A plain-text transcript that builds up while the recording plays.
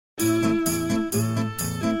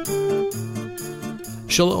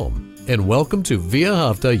Shalom, and welcome to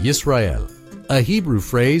V'ahavta Yisrael, a Hebrew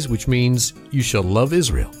phrase which means, you shall love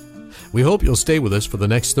Israel. We hope you'll stay with us for the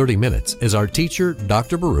next 30 minutes as our teacher,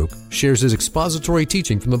 Dr. Baruch, shares his expository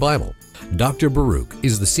teaching from the Bible. Dr. Baruch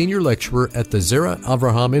is the senior lecturer at the Zera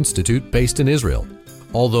Avraham Institute based in Israel.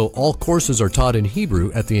 Although all courses are taught in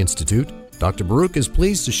Hebrew at the Institute, Dr. Baruch is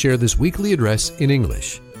pleased to share this weekly address in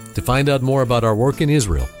English. To find out more about our work in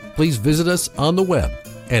Israel, please visit us on the web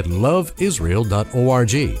at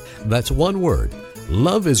loveisrael.org. That's one word,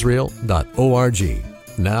 loveisrael.org.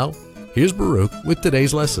 Now, here's Baruch with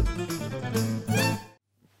today's lesson.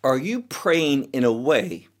 Are you praying in a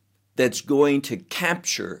way that's going to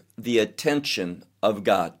capture the attention of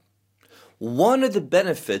God? One of the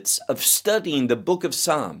benefits of studying the book of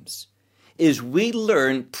Psalms is we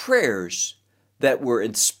learn prayers that were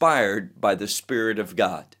inspired by the Spirit of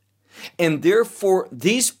God. And therefore,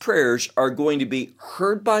 these prayers are going to be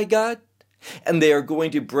heard by God, and they are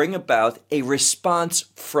going to bring about a response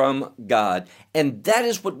from God. And that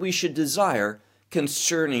is what we should desire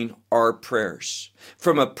concerning our prayers.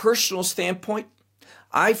 From a personal standpoint,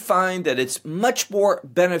 I find that it's much more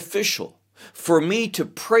beneficial for me to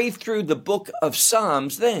pray through the book of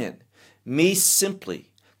Psalms than me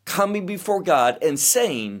simply coming before God and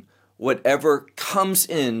saying whatever comes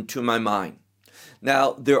into my mind.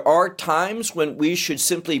 Now, there are times when we should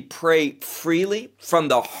simply pray freely from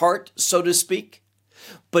the heart, so to speak,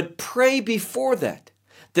 but pray before that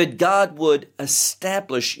God would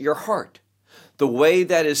establish your heart. The way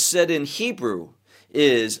that is said in Hebrew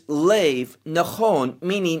is lev nachon,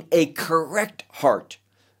 meaning a correct heart.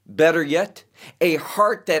 Better yet, a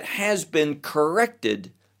heart that has been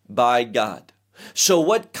corrected by God. So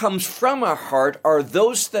what comes from our heart are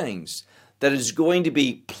those things that is going to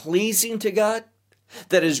be pleasing to God,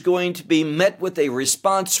 that is going to be met with a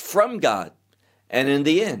response from God. And in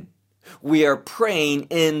the end, we are praying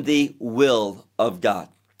in the will of God.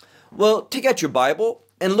 Well, take out your Bible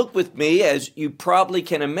and look with me, as you probably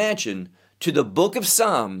can imagine, to the book of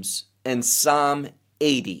Psalms and Psalm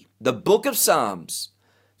 80. The book of Psalms,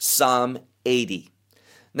 Psalm 80.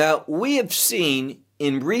 Now, we have seen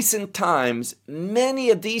in recent times many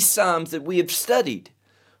of these Psalms that we have studied.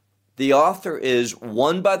 The author is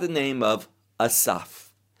one by the name of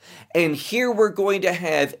Asaph. And here we're going to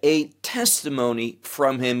have a testimony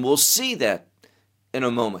from him. We'll see that in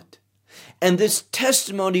a moment. And this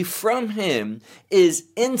testimony from him is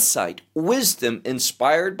insight, wisdom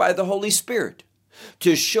inspired by the Holy Spirit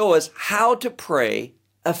to show us how to pray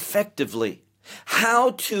effectively,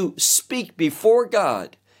 how to speak before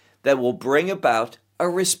God that will bring about a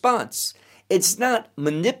response. It's not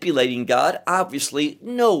manipulating God. Obviously,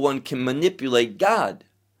 no one can manipulate God.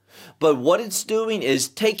 But what it's doing is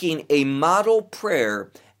taking a model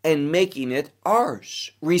prayer and making it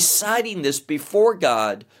ours, reciting this before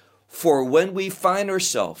God for when we find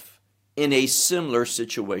ourselves in a similar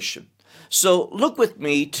situation. So look with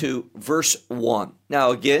me to verse 1.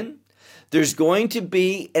 Now again, there's going to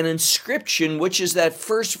be an inscription, which is that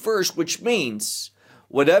first verse, which means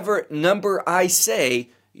whatever number I say,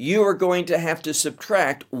 you are going to have to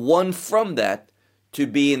subtract one from that to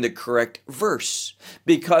be in the correct verse.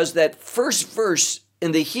 Because that first verse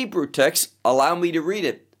in the Hebrew text, allow me to read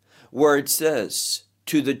it, where it says,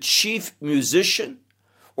 to the chief musician,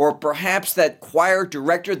 or perhaps that choir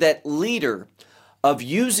director, that leader of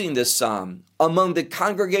using this psalm among the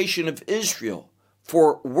congregation of Israel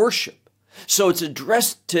for worship. So it's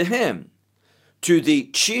addressed to him, to the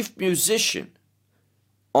chief musician,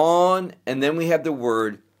 on, and then we have the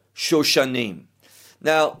word Shoshanim.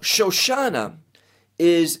 Now, Shoshana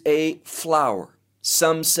is a flower.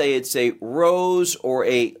 Some say it's a rose or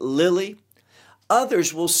a lily.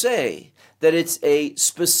 Others will say that it's a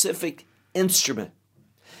specific instrument.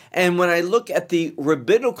 And when I look at the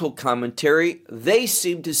rabbinical commentary, they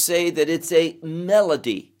seem to say that it's a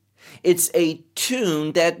melody. It's a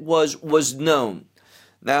tune that was known.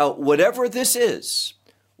 Now, whatever this is,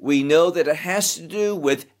 we know that it has to do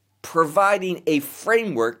with providing a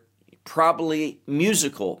framework, probably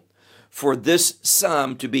musical, for this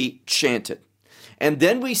psalm to be chanted. And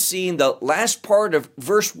then we see in the last part of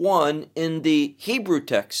verse 1 in the Hebrew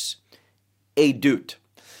text, a dut.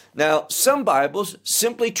 Now, some Bibles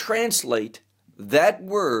simply translate that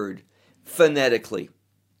word phonetically.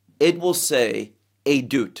 It will say a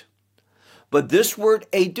dut. But this word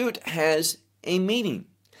a dut has a meaning.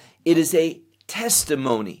 It is a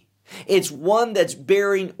testimony. It's one that's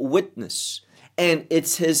bearing witness. And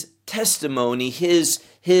it's his testimony, his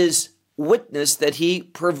witness that he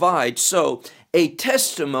provides. So a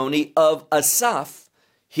testimony of Asaph,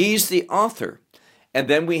 he's the author. And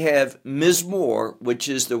then we have Mizmor, which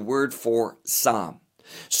is the word for psalm.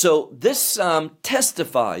 So this psalm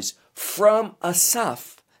testifies from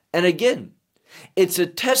Asaph. And again, it's a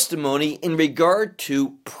testimony in regard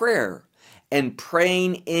to prayer and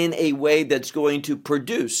praying in a way that's going to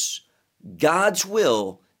produce God's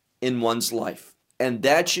will in one's life. And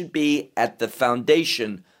that should be at the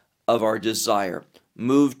foundation of our desire.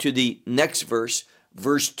 Move to the next verse,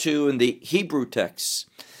 verse 2 in the Hebrew text.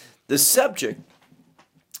 The subject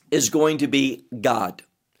is going to be God.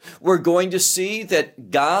 We're going to see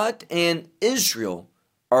that God and Israel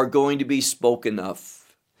are going to be spoken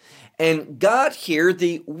of. And God here,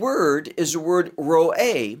 the word is the word roe,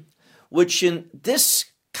 which in this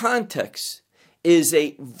context is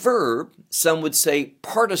a verb, some would say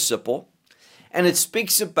participle, and it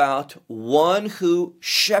speaks about one who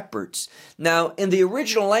shepherds. Now, in the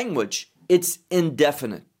original language, it's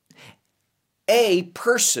indefinite. A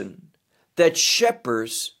person that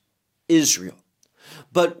shepherds Israel.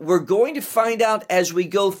 But we're going to find out as we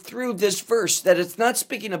go through this verse that it's not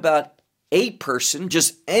speaking about a person,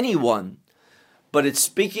 just anyone, but it's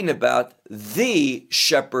speaking about the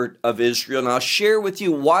shepherd of Israel. And I'll share with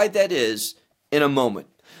you why that is in a moment.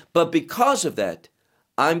 But because of that,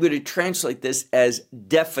 I'm going to translate this as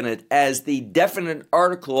definite, as the definite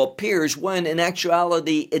article appears when in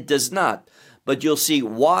actuality it does not. But you'll see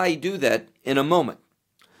why I do that in a moment.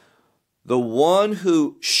 The one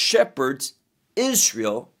who shepherds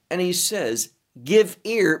Israel, and he says, give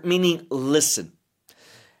ear, meaning listen.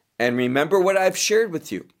 And remember what I've shared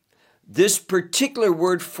with you. This particular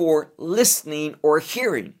word for listening or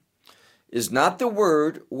hearing is not the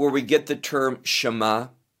word where we get the term shema.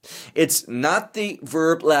 It's not the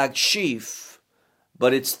verb lagshif,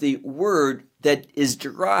 but it's the word that is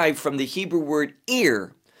derived from the Hebrew word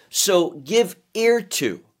ear. So give ear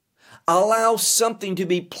to. Allow something to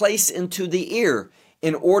be placed into the ear.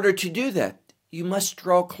 In order to do that, you must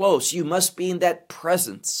draw close. You must be in that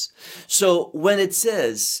presence. So when it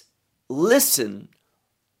says, listen,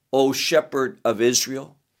 O shepherd of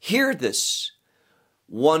Israel, hear this.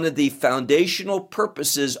 One of the foundational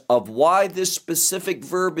purposes of why this specific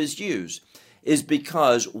verb is used is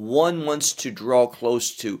because one wants to draw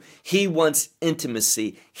close to. He wants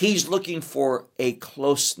intimacy. He's looking for a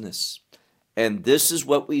closeness. And this is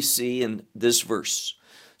what we see in this verse.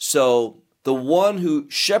 So the one who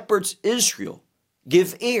shepherds Israel,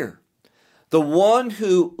 give ear. The one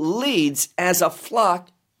who leads as a flock,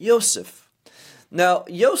 Joseph. Now,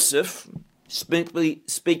 Joseph, simply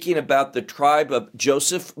speaking about the tribe of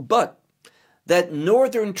Joseph, but that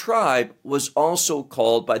northern tribe was also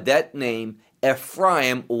called by that name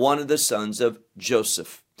Ephraim, one of the sons of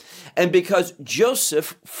Joseph. And because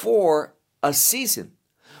Joseph, for a season,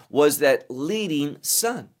 was that leading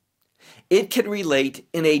son, it can relate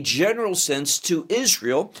in a general sense to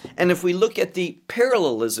Israel. And if we look at the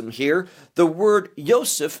parallelism here, the word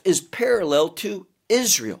Joseph is parallel to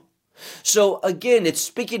Israel. So again, it's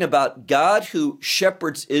speaking about God who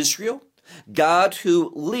shepherds Israel, God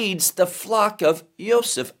who leads the flock of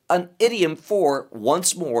Joseph, an idiom for,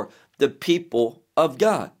 once more, the people of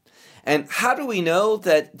God. And how do we know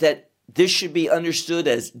that this should be understood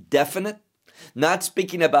as definite? Not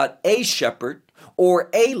speaking about a shepherd or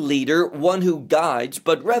a leader, one who guides,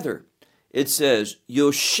 but rather it says,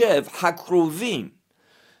 Yoshev Hakruvim.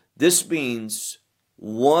 This means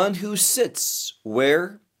one who sits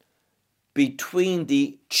where? Between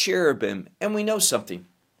the cherubim. And we know something.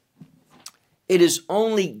 It is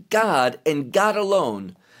only God and God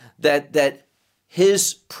alone that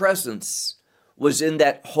his presence was in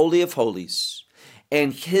that Holy of Holies.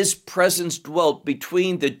 And his presence dwelt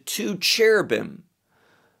between the two cherubim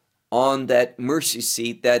on that mercy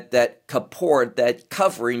seat, that kapor, that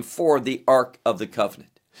covering for the Ark of the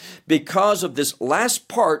Covenant. Because of this last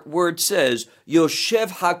part where it says,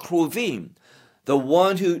 Yoshev HaKruvim, the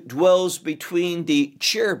one who dwells between the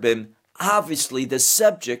cherubim, obviously the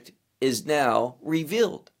subject is now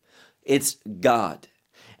revealed. It's God.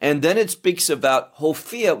 And then it speaks about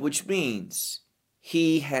Hophia, which means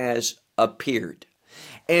he has appeared.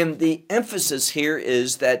 And the emphasis here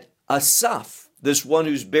is that Asaph, this one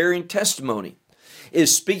who's bearing testimony,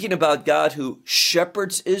 is speaking about God who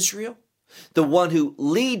shepherds Israel, the one who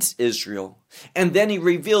leads Israel, and then he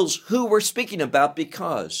reveals who we're speaking about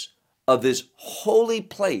because of this holy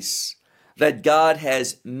place that God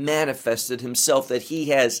has manifested himself, that he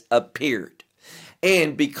has appeared.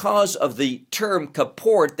 And because of the term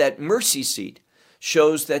kaport, that mercy seat,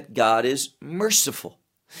 shows that God is merciful,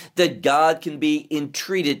 that God can be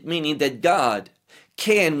entreated, meaning that God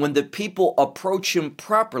can, when the people approach him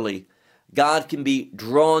properly, God can be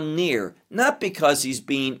drawn near, not because he's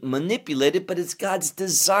being manipulated, but it's God's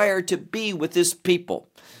desire to be with his people.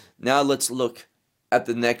 Now let's look at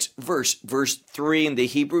the next verse, verse 3 in the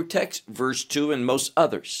Hebrew text, verse 2 in most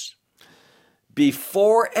others.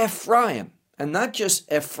 Before Ephraim, and not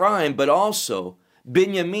just Ephraim, but also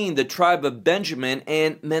Benjamin, the tribe of Benjamin,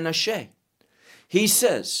 and Manasseh. He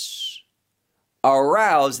says,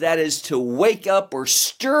 arouse, that is to wake up or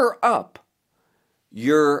stir up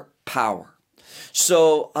your power.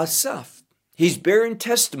 So Asaph, he's bearing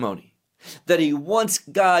testimony that he wants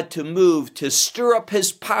God to move to stir up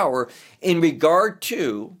his power in regard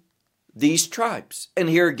to these tribes. And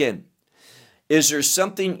here again, is there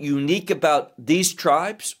something unique about these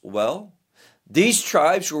tribes? Well, these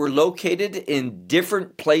tribes were located in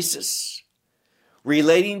different places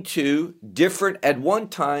relating to different, at one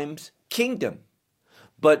time, kingdom.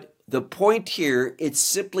 But the point here, it's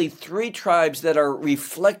simply three tribes that are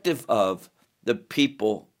reflective of the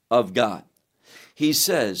people of God. He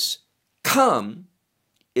says, come,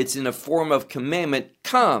 it's in a form of commandment,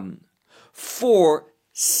 come for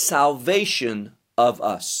salvation of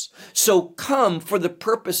us. So come for the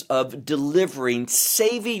purpose of delivering,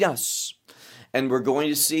 saving us. And we're going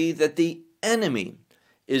to see that the enemy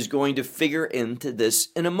is going to figure into this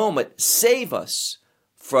in a moment. Save us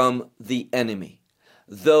from the enemy.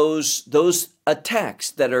 Those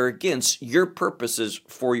attacks that are against your purposes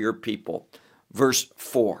for your people. Verse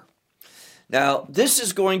 4. Now, this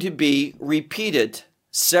is going to be repeated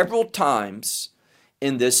several times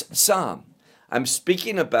in this psalm. I'm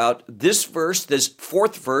speaking about this verse, this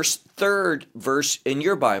fourth verse, third verse in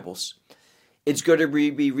your Bibles. It's going to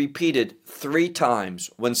be repeated 3 times.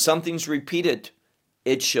 When something's repeated,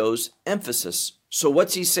 it shows emphasis. So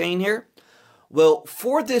what's he saying here? Well,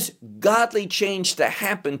 for this godly change to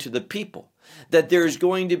happen to the people, that there's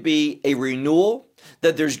going to be a renewal,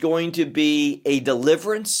 that there's going to be a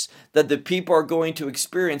deliverance, that the people are going to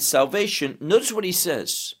experience salvation. Notice what he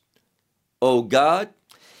says. Oh God,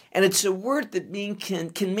 and it's a word that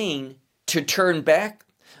can mean to turn back,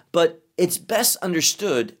 but it's best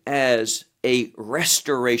understood as a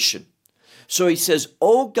restoration. So he says,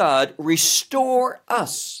 oh God, restore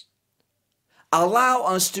us. Allow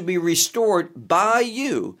us to be restored by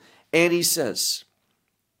you. And he says,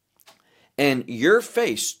 and your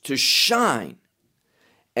face to shine,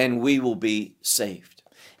 and we will be saved.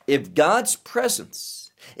 If God's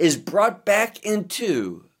presence is brought back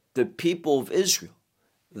into the people of Israel,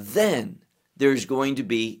 then there's going to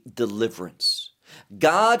be deliverance.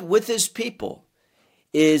 God with his people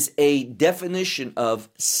is a definition of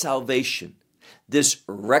salvation. This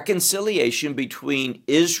reconciliation between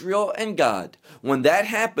Israel and God. When that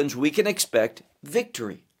happens, we can expect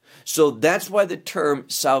victory. So that's why the term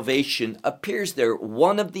salvation appears there.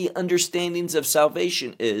 One of the understandings of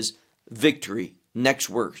salvation is victory. Next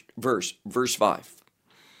verse 5.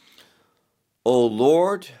 O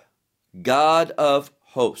Lord, God of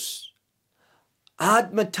hosts.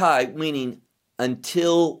 Ad matai, meaning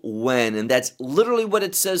until when. And that's literally what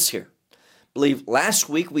it says here. I believe last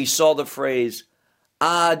week we saw the phrase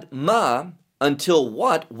ad ma, until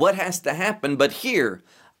what? What has to happen? But here,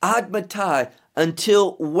 ad matai,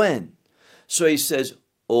 until when? So he says,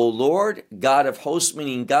 O Lord, God of hosts,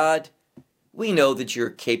 meaning God, we know that you're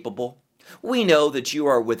capable. We know that you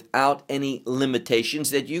are without any limitations,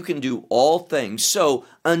 that you can do all things. So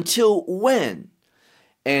until when?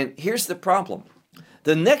 And here's the problem.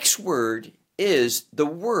 The next word is the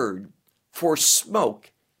word for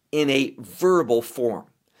smoke in a verbal form.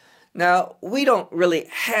 Now, we don't really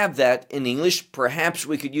have that in English. Perhaps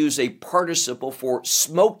we could use a participle for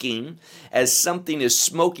smoking, as something is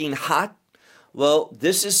smoking hot. Well,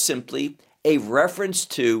 this is simply a reference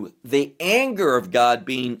to the anger of God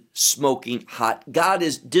being smoking hot. God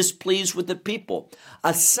is displeased with the people.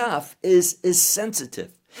 Asaph is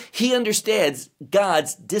sensitive. He understands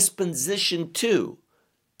God's disposition to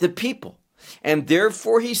the people. And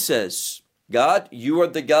therefore he says, God, you are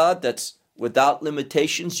the God that's without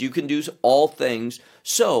limitations. You can do all things.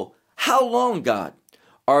 So how long, God,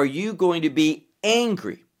 are you going to be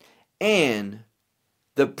angry? And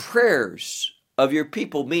the prayers of your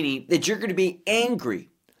people, meaning that you're going to be angry.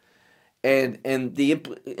 And the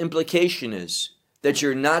implication is that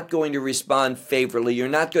you're not going to respond favorably. You're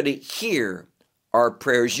not going to hear our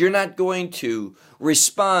prayers. You're not going to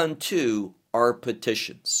respond to our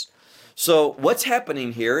petitions. So what's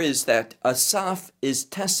happening here is that Asaph is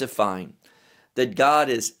testifying that God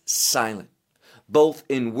is silent, both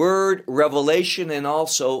in word, revelation, and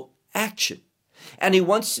also action. And he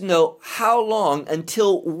wants to know how long,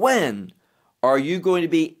 until when, are you going to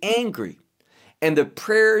be angry? And the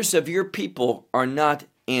prayers of your people are not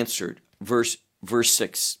answered. Verse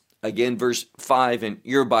 6. Again, verse 5 in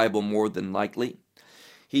your Bible more than likely.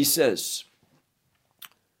 He says,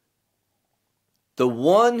 The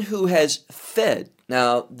one who has fed.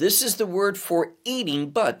 Now, this is the word for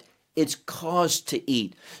eating, but it's caused to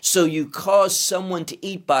eat. So you cause someone to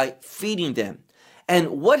eat by feeding them.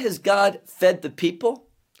 And what has God fed the people?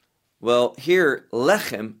 Well, here,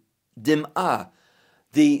 lechem dim'ah,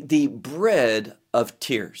 the bread of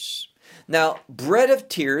tears. Now, bread of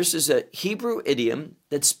tears is a Hebrew idiom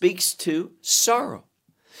that speaks to sorrow.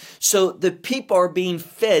 So the people are being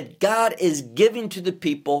fed. God is giving to the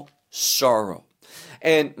people sorrow.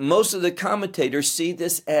 And most of the commentators see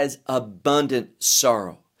this as abundant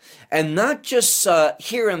sorrow. And not just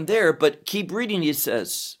here and there, but keep reading, he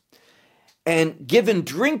says, and given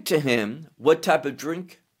drink to him. What type of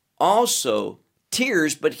drink? Also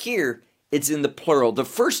tears, but here it's in the plural. The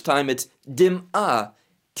first time it's dim'ah,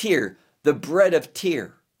 tear, the bread of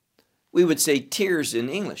tear. We would say tears in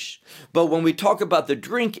English. But when we talk about the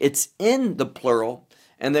drink, it's in the plural.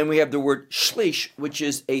 And then we have the word shlish, which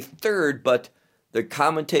is a third, but the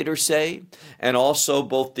commentators say, and also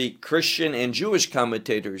both the Christian and Jewish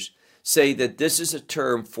commentators say that this is a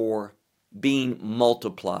term for being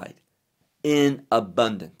multiplied in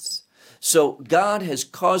abundance. So God has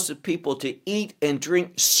caused the people to eat and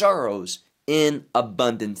drink sorrows in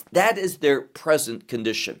abundance. That is their present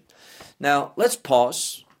condition. Now, let's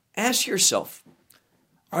pause. Ask yourself,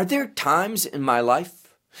 are there times in my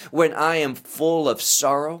life when I am full of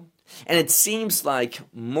sorrow? And it seems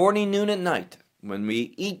like morning, noon, and night, when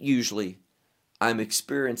we eat usually, I'm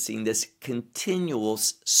experiencing this continual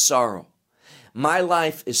sorrow. My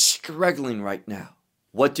life is struggling right now.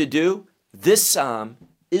 What to do? This psalm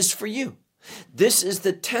is for you. This is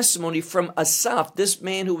the testimony from Asaph, this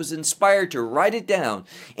man who was inspired to write it down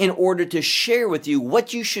in order to share with you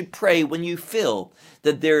what you should pray when you feel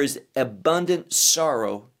that there is abundant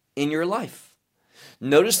sorrow in your life.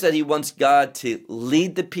 Notice that he wants God to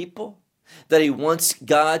lead the people, that he wants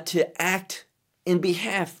God to act in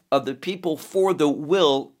behalf of the people for the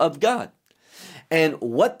will of God. And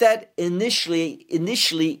what that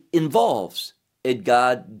initially involves is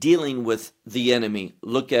God dealing with the enemy.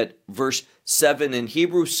 Look at verse 7 in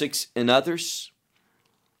Hebrews, 6 in others.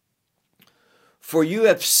 For you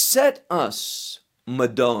have set us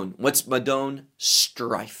Madon. What's Madon?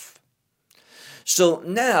 Strife. So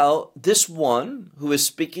now this one who is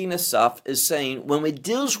speaking Asaph is saying, when it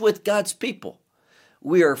deals with God's people,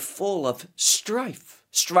 we are full of strife.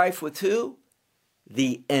 Strife with who?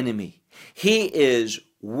 The enemy. He is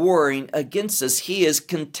warring against us. He is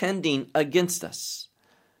contending against us.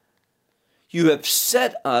 You have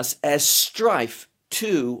set us as strife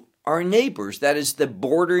to our neighbors, that is the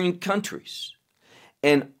bordering countries.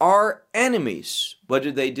 And our enemies, what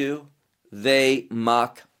do? They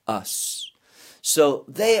mock us. So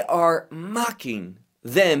they are mocking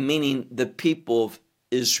them, meaning the people of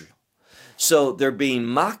Israel. So they're being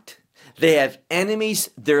mocked. They have enemies.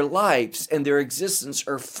 Their lives and their existence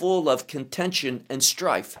are full of contention and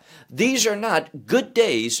strife. These are not good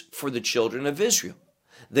days for the children of Israel.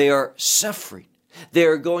 They are suffering. They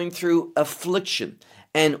are going through affliction.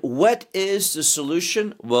 And what is the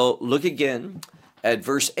solution? Well, look again at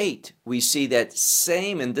verse 8. We see that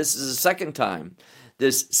same, and this is the second time,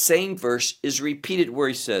 this same verse is repeated where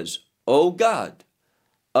he says, O God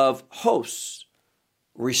of hosts,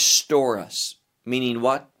 restore us. Meaning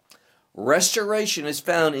what? Restoration is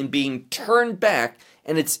found in being turned back,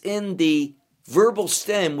 and it's in the verbal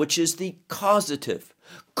stem, which is the causative.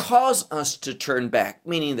 Cause us to turn back,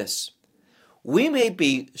 meaning this. We may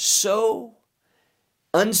be so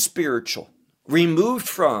unspiritual, removed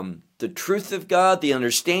from the truth of God, the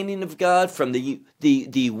understanding of God, from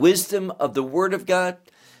the wisdom of the Word of God,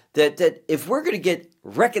 that if we're going to get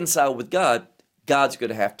reconciled with God, God's going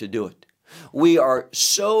to have to do it. We are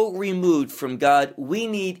so removed from God, we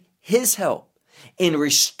need His help in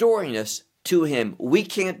restoring us to Him. We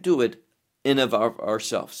can't do it in of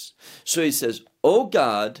ourselves. So he says, O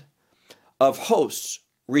God of hosts,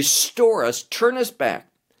 restore us, turn us back,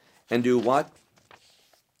 and do what?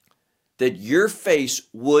 That your face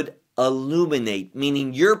would illuminate,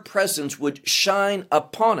 meaning your presence would shine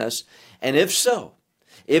upon us. And if so,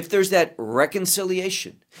 if there's that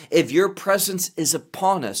reconciliation, if your presence is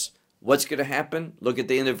upon us, what's going to happen? Look at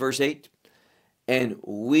the end of verse 8. And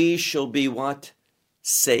we shall be what?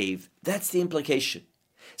 Saved. That's the implication.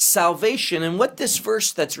 Salvation, and what this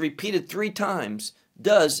verse that's repeated 3 times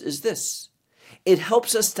does is this. It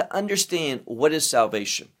helps us to understand what is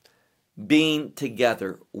salvation. Being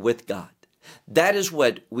together with God. That is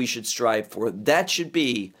what we should strive for. That should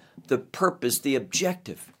be the purpose, the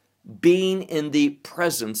objective. Being in the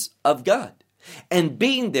presence of God. And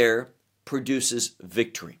being there produces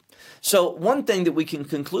victory. So one thing that we can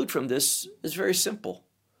conclude from this is very simple.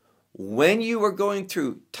 When you are going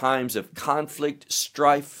through times of conflict,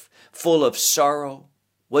 strife, full of sorrow,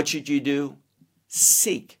 what should you do?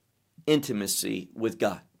 Seek intimacy with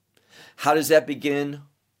God. How does that begin?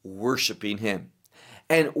 Worshiping Him.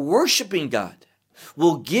 And worshiping God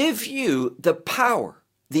will give you the power,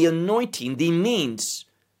 the anointing, the means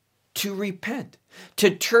to repent,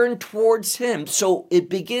 to turn towards Him. So it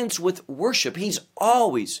begins with worship. He's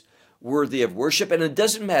always worthy of worship, and it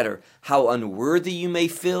doesn't matter how unworthy you may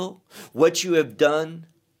feel, what you have done.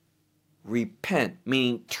 Repent,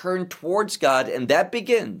 meaning turn towards God, and that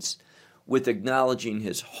begins with acknowledging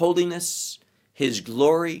His holiness, His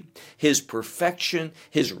glory, His perfection,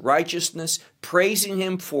 His righteousness, praising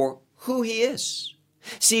Him for who He is.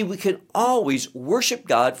 See, we can always worship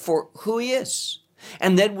God for who He is.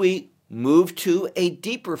 And then we move to a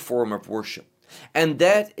deeper form of worship, and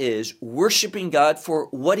that is worshiping God for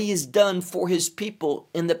what He has done for His people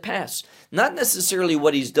in the past. Not necessarily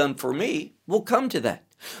what He's done for me, we'll come to that,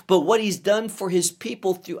 but what He's done for His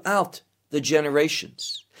people throughout the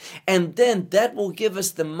generations. And then that will give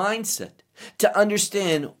us the mindset to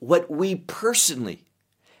understand what we personally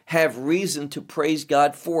have reason to praise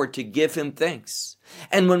God for, to give Him thanks.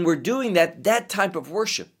 And when we're doing that, that type of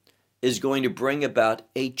worship is going to bring about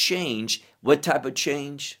a change. What type of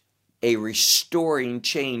change? A restoring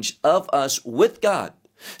change of us with God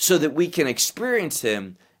so that we can experience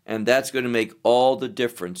Him, and that's going to make all the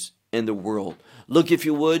difference in the world. Look, if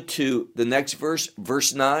you would, to the next verse,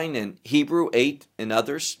 verse 9 in Hebrew 8 and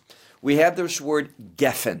others. We have this word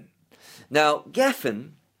Geffen. Now,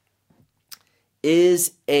 Geffen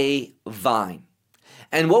is a vine.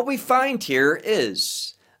 And what we find here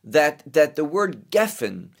is that the word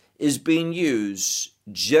Geffen is being used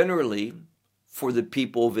generally for the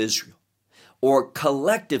people of Israel, or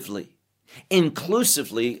collectively,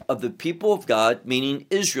 inclusively of the people of God, meaning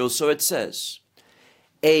Israel. So it says,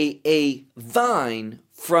 a vine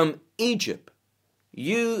from Egypt,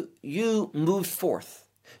 you moved forth.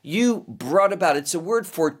 You brought about, it's a word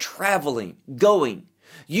for traveling, going.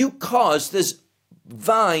 You caused this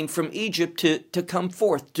vine from Egypt to come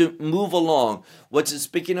forth, to move along. What's it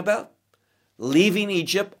speaking about? Leaving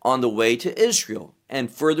Egypt on the way to Israel. And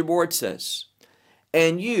furthermore it says,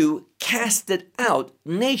 and you casted out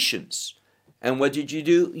nations. And what did you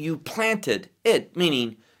do? You planted it,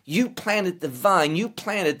 meaning you planted the vine, you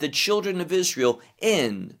planted the children of Israel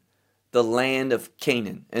in the land of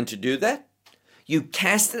Canaan. And to do that, you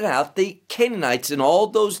casted out the Canaanites and all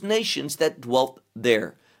those nations that dwelt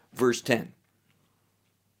there. Verse 10.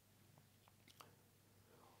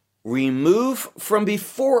 Remove from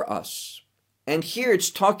before us. And here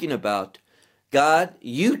it's talking about God,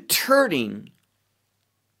 you turning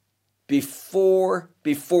before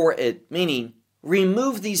it, meaning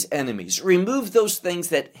remove these enemies, remove those things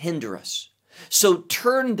that hinder us. So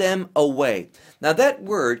turn them away. Now that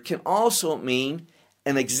word can also mean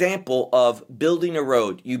an example of building a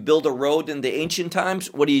road. You build a road in the ancient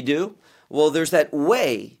times, what do? Well, there's that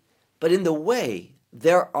way, but in the way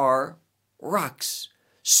there are rocks,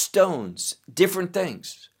 stones, different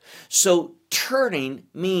things. So turning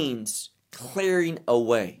means clearing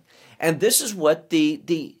away. And this is what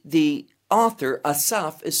the author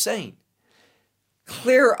Asaph is saying.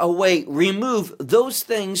 Clear away, remove those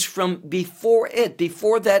things from before it,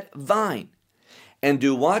 before that vine. And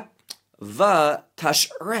do what? Va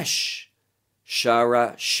tashresh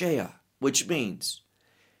shara shea, which means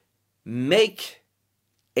make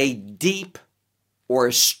a deep or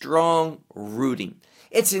a strong rooting.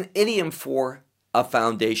 It's an idiom for a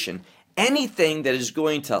foundation. Anything that is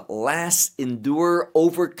going to last, endure,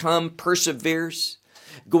 overcome, perseveres,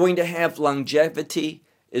 going to have longevity,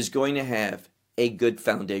 is going to have a good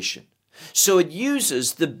foundation. So it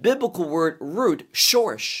uses the biblical word root,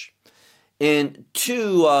 shorish, in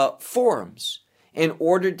two forms in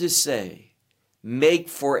order to say, make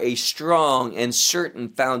for a strong and certain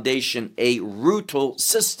foundation, a rootal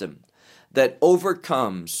system that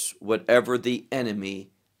overcomes whatever the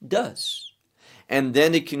enemy does. And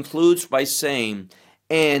then it concludes by saying,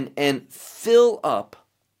 and fill up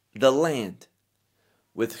the land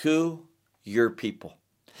with who? Your people.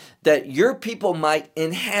 That your people might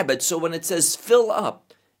inhabit. So when it says fill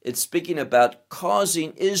up, it's speaking about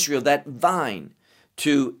causing Israel, that vine,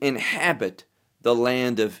 to inhabit the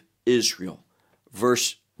land of Israel.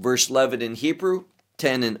 Verse 11 in Hebrew,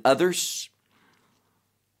 10 in others.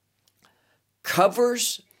 Cover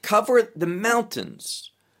the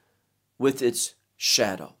mountains with its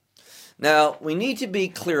shadow. Now, we need to be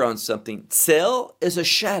clear on something. Tzel is a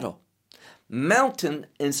shadow. Mountain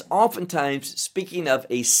is oftentimes speaking of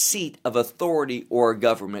a seat of authority or a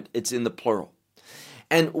government. It's in the plural.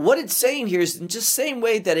 And what it's saying here is in just the same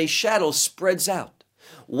way that a shadow spreads out.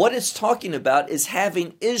 What it's talking about is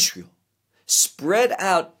having Israel spread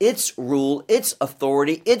out its rule, its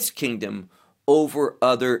authority, its kingdom over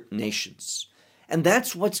other nations. And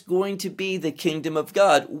that's what's going to be the kingdom of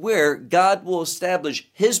God, where God will establish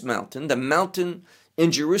his mountain, the mountain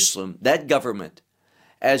in Jerusalem, that government,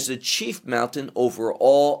 as the chief mountain over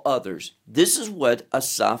all others. This is what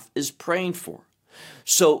Asaph is praying for.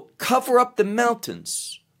 So cover up the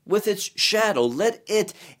mountains with its shadow. Let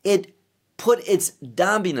it put its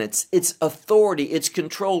dominance, its authority, its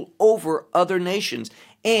control over other nations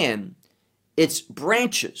and its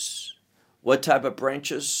branches. What type of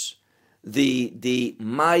branches? The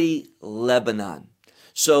mighty Lebanon.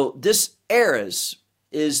 So this Ares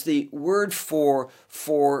is the word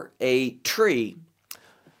for a tree,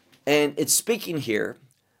 and it's speaking here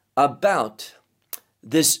about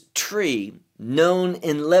this tree known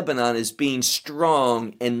in Lebanon as being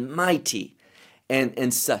strong and mighty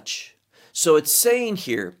and such. So it's saying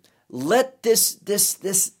here, let this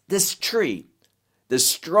tree, this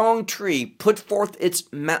strong tree, put forth its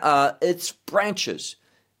branches.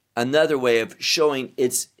 Another way of showing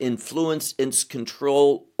its influence, its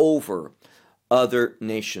control over other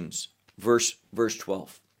nations. Verse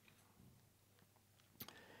 12.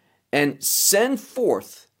 And send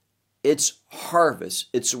forth its harvest.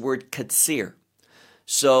 It's the word katsir.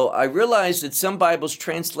 So I realize that some Bibles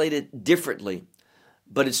translate it differently,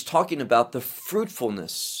 but it's talking about the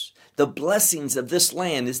fruitfulness, the blessings of this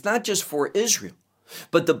land. It's not just for Israel,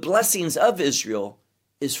 but the blessings of Israel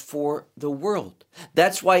is for the world.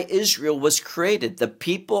 That's why Israel was created, the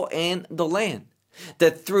people and the land.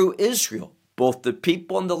 That through Israel, both the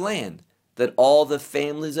people and the land, that all the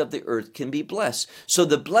families of the earth can be blessed. So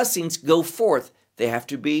the blessings go forth. They have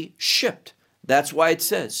to be shipped. That's why it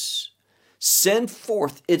says, send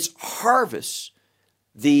forth its harvest,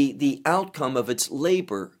 the outcome of its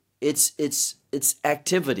labor, its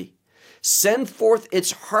activity. Send forth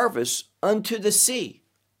its harvest unto the sea,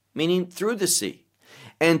 meaning through the sea,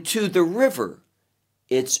 and to the river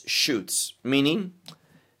its shoots, meaning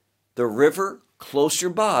the river closer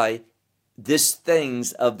by, this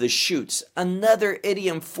things of the shoots. Another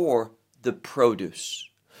idiom for the produce.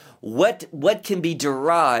 What can be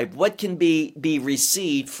derived, what can be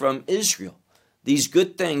received from Israel? These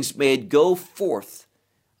good things may go forth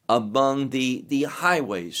among the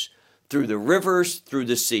highways, through the rivers, through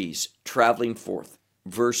the seas, traveling forth.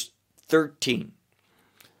 Verse 13.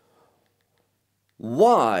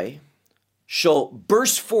 Why shall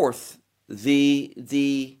burst forth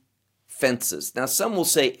the fences? Now some will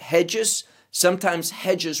say hedges. Sometimes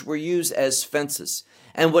hedges were used as fences.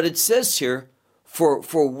 And what it says here,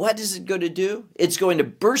 for what is it going to do? It's going to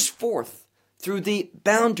burst forth through the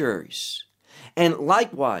boundaries. And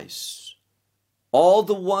likewise, all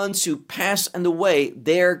the ones who pass in the way,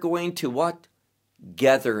 they're going to what?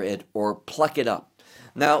 Gather it or pluck it up.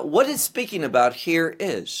 Now, what it's speaking about here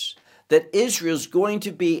is that Israel's going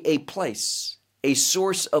to be a place, a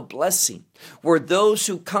source of blessing, where those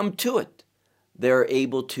who come to it, they're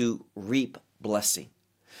able to reap blessing.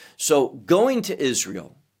 So going to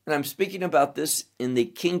Israel, and I'm speaking about this in the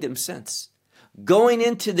kingdom sense, going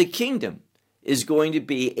into the kingdom is going to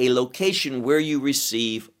be a location where you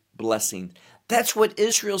receive blessing. That's what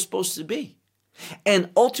Israel's supposed to be. And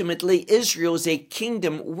ultimately, Israel is a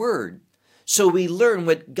kingdom word. So we learn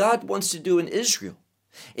what God wants to do in Israel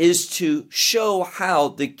is to show how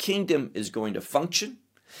the kingdom is going to function.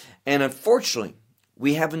 And unfortunately,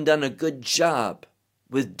 we haven't done a good job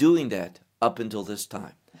with doing that up until this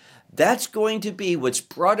time. That's going to be what's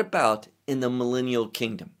brought about in the millennial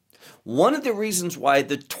kingdom. One of the reasons why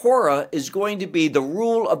the Torah is going to be the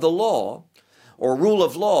rule of the law or rule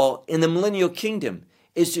of law in the millennial kingdom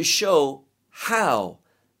is to show how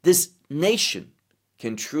this nation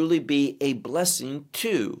can truly be a blessing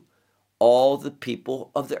to all the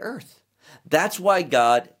people of the earth. That's why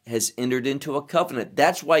God has entered into a covenant.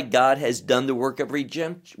 That's why God has done the work of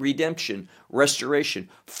redemption, restoration,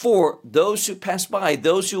 for those who pass by,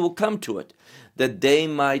 those who will come to it, that they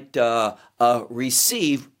might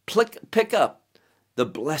receive, pick up the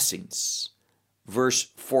blessings. Verse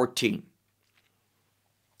 14.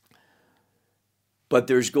 But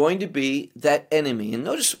there's going to be that enemy. And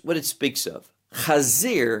notice what it speaks of.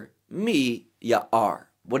 Chazir mi ya'ar.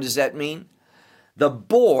 What does that mean? The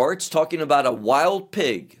boar, it's talking about a wild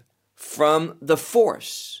pig from the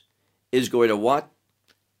forest, is going to what?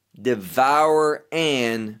 Devour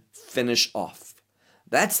and finish off.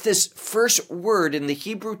 That's this first word in the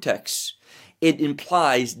Hebrew text. It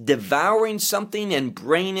implies devouring something and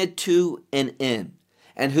bringing it to an end.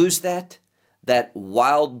 And who's that? That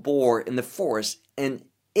wild boar in the forest. an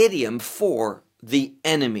idiom for the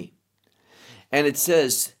enemy. And it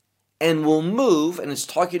says, and will move, and it's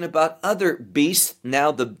talking about other beasts,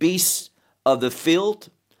 now the beasts of the field.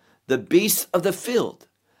 The beasts of the field,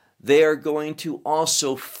 they are going to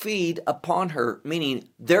also feed upon her, meaning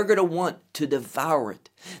they're going to want to devour it,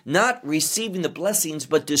 not receiving the blessings,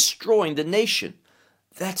 but destroying the nation.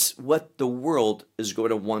 That's what the world is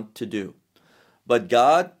going to want to do. But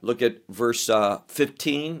God, look at verse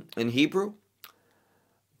 15 in Hebrew.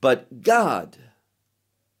 But God,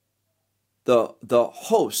 the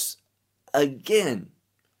hosts, again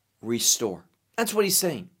restore. That's what he's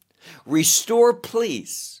saying. Restore,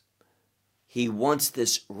 please. He wants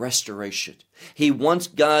this restoration. He wants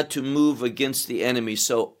God to move against the enemy.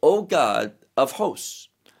 So, O God of hosts,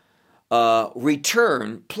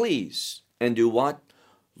 return, please, and do what?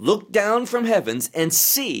 Look down from heavens and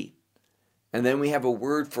see. And then we have a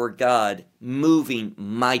word for God moving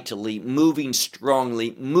mightily, moving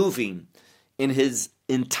strongly, moving in his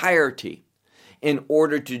entirety in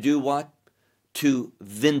order to do what? To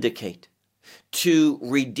vindicate, to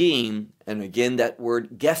redeem, and again that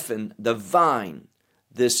word geffen, the vine,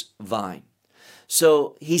 this vine.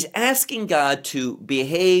 So he's asking God to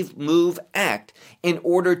behave, move, act in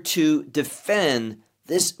order to defend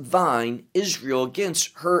this vine, Israel,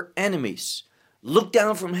 against her enemies. Look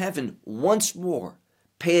down from heaven once more.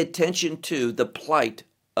 Pay attention to the plight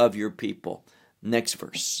of your people. Next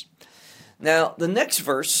verse. Now, the next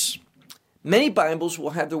verse, many Bibles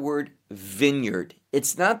will have the word vineyard.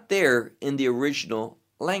 It's not there in the original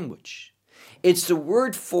language. It's the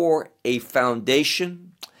word for a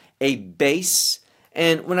foundation, a base.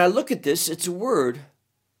 And when I look at this, it's a word,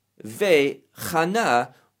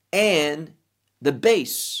 ve-chana, and the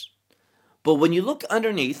base. But when you look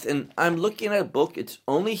underneath, and I'm looking at a book, it's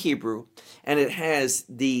only Hebrew, and it has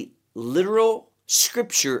the literal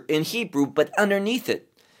scripture in Hebrew, but underneath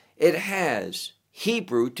it, it has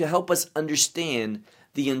Hebrew to help us understand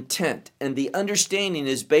the intent. And the understanding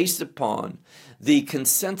is based upon the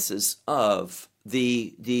consensus of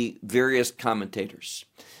the various commentators.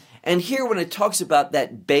 And here when it talks about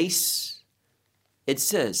that base, it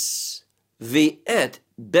says, V'et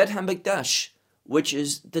Bet HaMikdash, which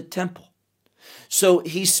is the temple. So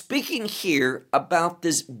he's speaking here about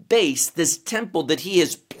this base, this temple that he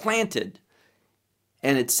has planted.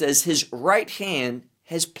 And it says his right hand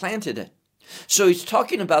has planted it. So he's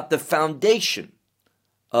talking about the foundation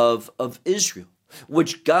of Israel,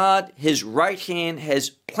 which God, his right hand, has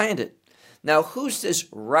planted. Now, who's this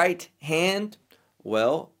right hand?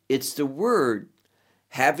 Well, it's the word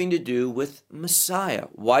having to do with Messiah.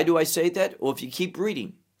 Why do I say that? Well, if you keep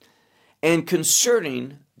reading. And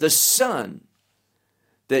concerning the Son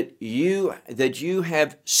that you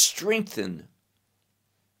have strengthened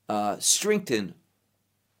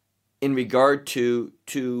in regard to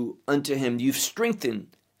unto him. You've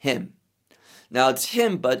strengthened him. Now it's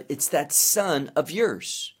him, but it's that son of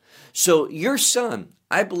yours. So your son,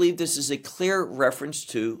 I believe this is a clear reference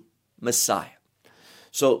to Messiah.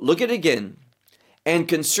 So look at it again. And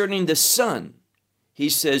concerning the son, he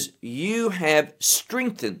says, you have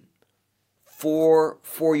strengthened for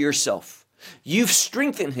yourself. You've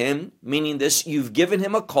strengthened him, meaning this, you've given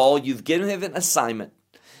him a call, you've given him an assignment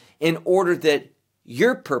in order that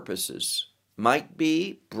your purposes might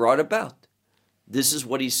be brought about. This is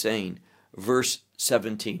what he's saying. Verse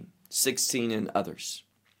 17, 16, and others.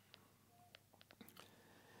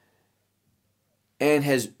 And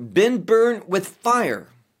has been burned with fire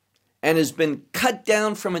and has been cut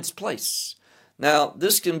down from its place. Now,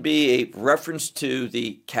 this can be a reference to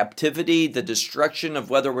the captivity, the destruction of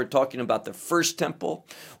whether we're talking about the first temple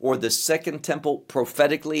or the second temple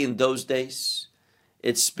prophetically in those days.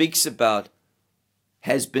 It speaks about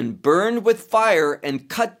has been burned with fire and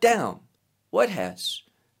cut down. What has?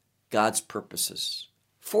 God's purposes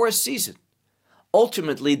for a season.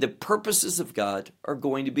 Ultimately, the purposes of God are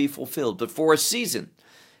going to be fulfilled. But for a season,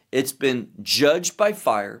 it's been judged by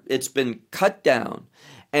fire. It's been cut down.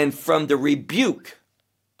 And from the rebuke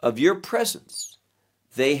of your presence,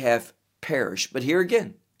 they have perished. But here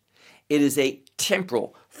again, it is a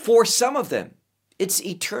temporal. For some of them, it's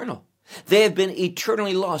eternal. They have been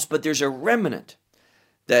eternally lost, but there's a remnant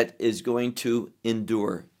that is going to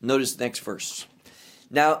endure. Notice the next verse.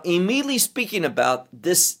 Now, immediately speaking about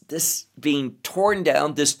this being torn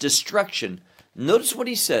down, this destruction, notice what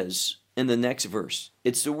he says in the next verse.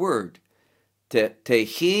 It's the word,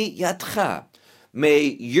 Tehi yatcha. May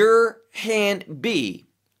your hand be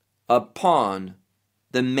upon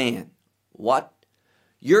the man. What?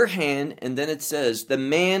 Your hand, and then it says, the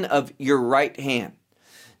man of your right hand.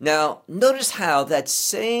 Now, notice how that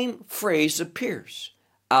same phrase appears.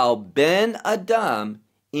 al ben Adam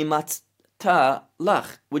imatzta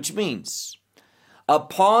lach, which means,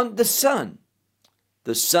 upon the Son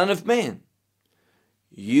of Man,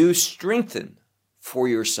 you strengthen for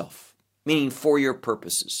yourself, meaning for your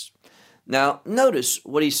purposes. Now, notice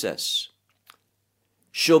what he says.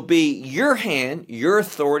 Shall be your hand, your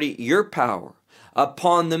authority, your power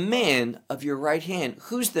upon the man of your right hand.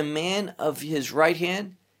 Who's the man of his right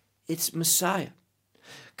hand? It's Messiah.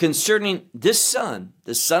 Concerning this Son,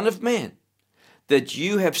 the Son of Man, that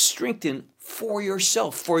you have strengthened for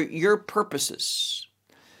yourself, for your purposes.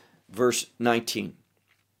 Verse 19.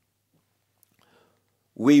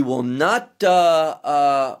 We will not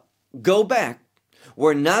go back.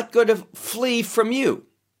 We're not going to flee from you.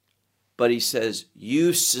 But he says,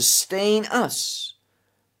 you sustain us.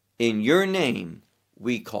 In your name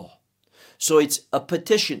we call. So it's a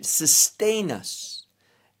petition, sustain us.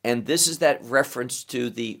 And this is that reference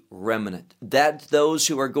to the remnant, that those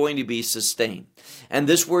who are going to be sustained. And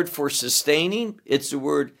this word for sustaining, it's the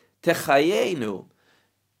word techayenu,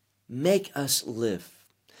 make us live.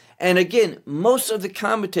 And again, most of the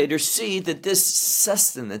commentators see that this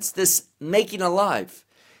sustenance, this making alive,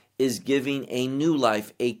 is giving a new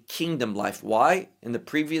life, a kingdom life. Why? In the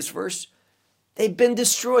previous verse, they've been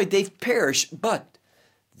destroyed, they've perished, but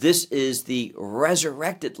this is the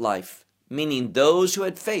resurrected life, meaning those who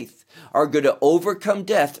had faith are going to overcome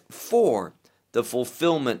death for the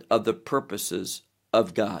fulfillment of the purposes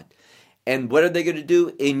of God. And what are they going to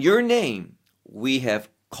do? In your name, we have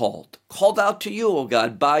called out to you, O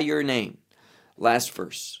God, by your name. Last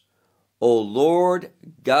verse. O Lord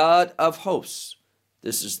God of hosts.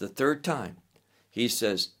 This is the third time. He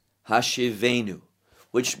says, Hashivenu,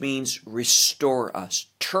 which means restore us,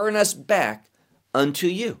 turn us back unto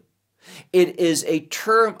you. It is a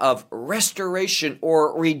term of restoration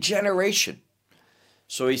or regeneration.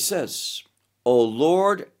 So he says, O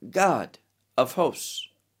Lord God of hosts,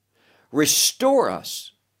 restore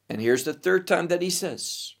us. And here's the third time that he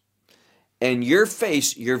says, and your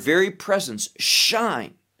face, your very presence,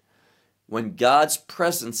 shine. When God's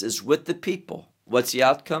presence is with the people, what's the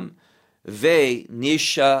outcome? Ve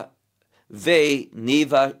niva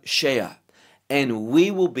shea, and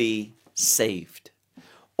we will be saved.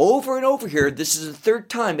 Over and over here, this is the third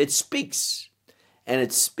time it speaks. And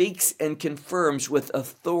it speaks and confirms with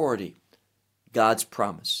authority God's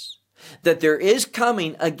promise that there is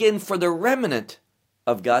coming again for the remnant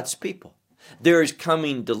of God's people. There is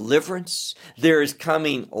coming deliverance. There is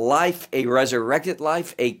coming life, a resurrected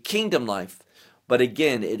life, a kingdom life. But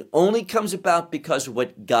again, it only comes about because of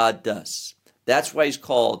what God does. That's why he's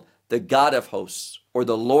called the God of hosts or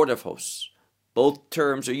the Lord of hosts. Both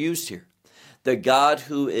terms are used here. The God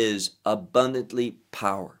who is abundantly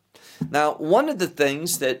power. Now, one of the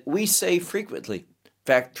things that we say frequently, in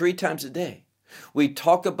fact, 3 times a day, we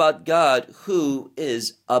talk about God who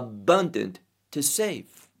is abundant to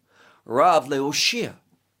save. Rav Leoshia.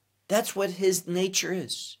 That's what his nature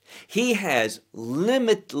is. He has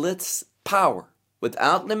limitless power,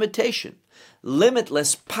 without limitation,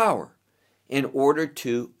 limitless power in order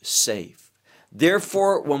to save.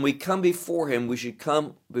 Therefore, when we come before him, we should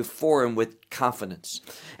come before him with confidence.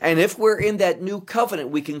 And if we're in that new covenant,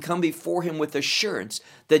 we can come before him with assurance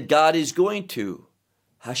that God is going to,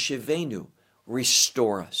 Hashivenu,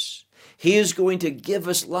 restore us. He is going to give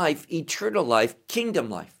us life, eternal life, kingdom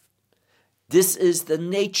life. This is the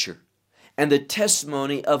nature and the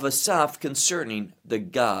testimony of Asaph concerning the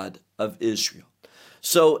God of Israel.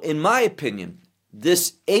 So, in my opinion,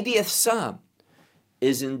 this 80th Psalm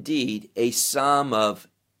is indeed a psalm of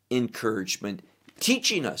encouragement,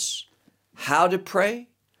 teaching us how to pray,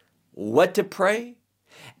 what to pray,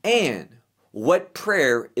 and what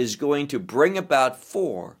prayer is going to bring about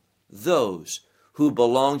for those who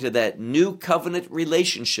belong to that new covenant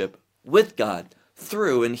relationship with God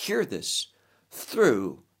through, and hear this,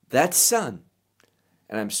 through that Son.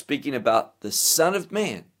 And I'm speaking about the Son of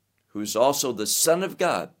Man, who's also the Son of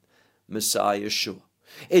God, Messiah Yeshua.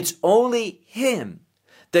 It's only him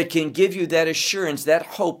that can give you that assurance, that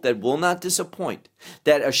hope that will not disappoint,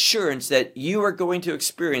 that assurance that you are going to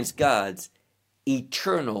experience God's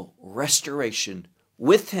eternal restoration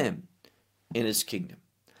with him in his kingdom.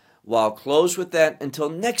 Well, I'll close with that until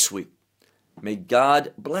next week. May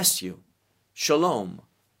God bless you. Shalom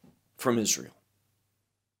from Israel.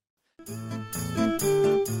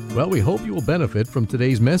 Well, we hope you will benefit from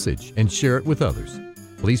today's message and share it with others.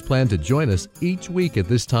 Please plan to join us each week at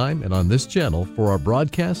this time and on this channel for our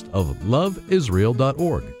broadcast of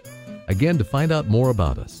loveisrael.org. Again, to find out more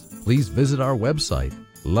about us, please visit our website,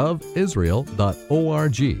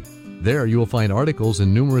 loveisrael.org. There you will find articles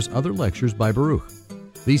and numerous other lectures by Baruch.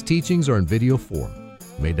 These teachings are in video form.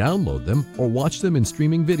 may download them or watch them in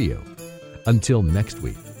streaming video. Until next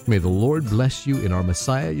week, may the Lord bless you in our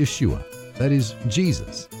Messiah Yeshua, that is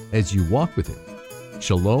Jesus, as you walk with Him.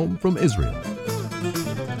 Shalom from Israel.